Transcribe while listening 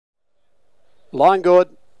Line good.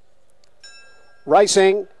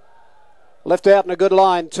 Racing. Left out in a good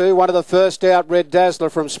line too. One of the first out, Red Dazzler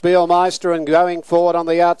from Spielmeister, and going forward on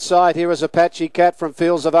the outside here is Apache Cat from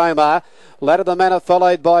Fields of Omar. Ladder the Manor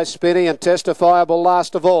followed by Spinny and Testifiable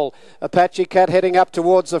last of all. Apache Cat heading up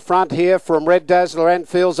towards the front here from Red Dazzler and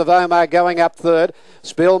Fields of Omar going up third.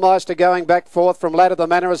 Spielmeister going back fourth from Ladder the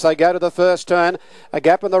Manor as they go to the first turn. A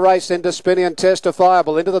gap in the race into Spinny and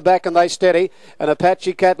Testifiable. Into the back and they steady. And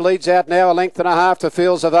Apache Cat leads out now a length and a half to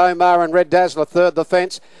Fields of Omar and Red Dazzler third the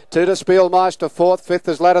fence. Two to Spielmeister fourth. Fifth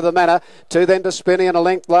is Ladder the Manor. Two then to Spinny and a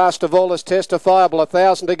length last of all is Testifiable.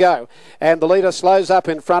 1,000 to go. And the leader slows up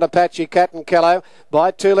in front. Apache Cat and Kello by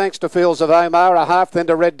 2 lengths to Fields of Omar, a half then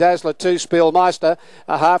to Red Dazzler, 2 Spielmeister,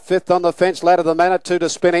 a half fifth on the fence, Ladder the Manor, 2 to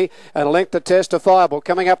Spinny, and a length to Testifiable.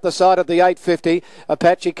 Coming up the side of the 850,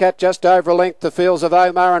 Apache Cat just over a length to Fields of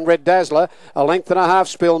Omar and Red Dazzler, a length and a half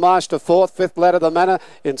Spielmeister, fourth, fifth Ladder the Manor,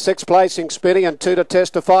 in sixth placing Spinny and 2 to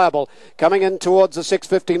Testifiable. Coming in towards the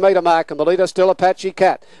 650 metre mark, and the leader still Apache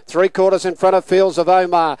Cat, 3/4 in front of Fields of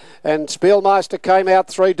Omar, and Spielmeister came out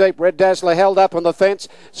 3 deep. Red Dazzler held up on the fence,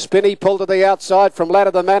 Spinny pulled to the outside from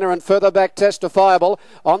Ladder the Manor and further back Testifiable.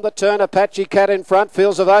 On the turn, Apache Cat in front,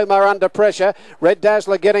 Fields of Omar under pressure. Red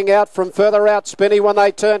Dazzler getting out from further out, Spinny when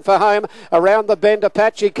they turn for home. Around the bend,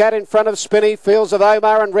 Apache Cat in front of Spinny, Fields of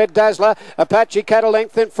Omar and Red Dazzler. Apache Cat a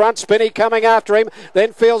length in front, Spinny coming after him.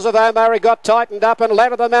 Then Fields of Omar, he got tightened up, and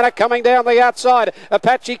Ladder the Manor coming down the outside.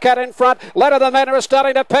 Apache Cat in front, Ladder the Manor is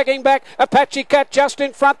starting to pegging back. Apache Cat just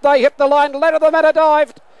in front, they hit the line, Ladder the Manor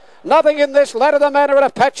dived. Nothing in this, Ladder the Manor and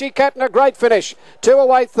Apache Cat in a great finish. 2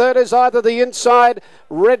 away, third is either the inside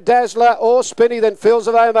Red Dazzler or Spinny, then Fields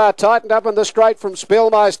of Omar tightened up in the straight from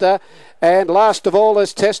Spielmeister, and last of all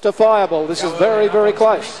is Testifiable. This is very, very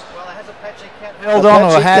close. Held on,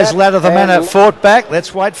 or has Ladder the Manor fought back?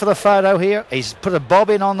 Let's wait for the photo here. He's put a bob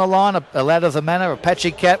in on the line, a Ladder the Manor.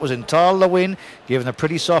 Apache Cat was entitled to win, given a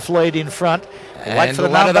pretty soft lead in front. Wait for the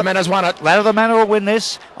Ladder the Manor's won it. Ladder the Manor will win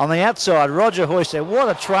this on the outside. Roger Hoyce said, what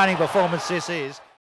a training performance this is.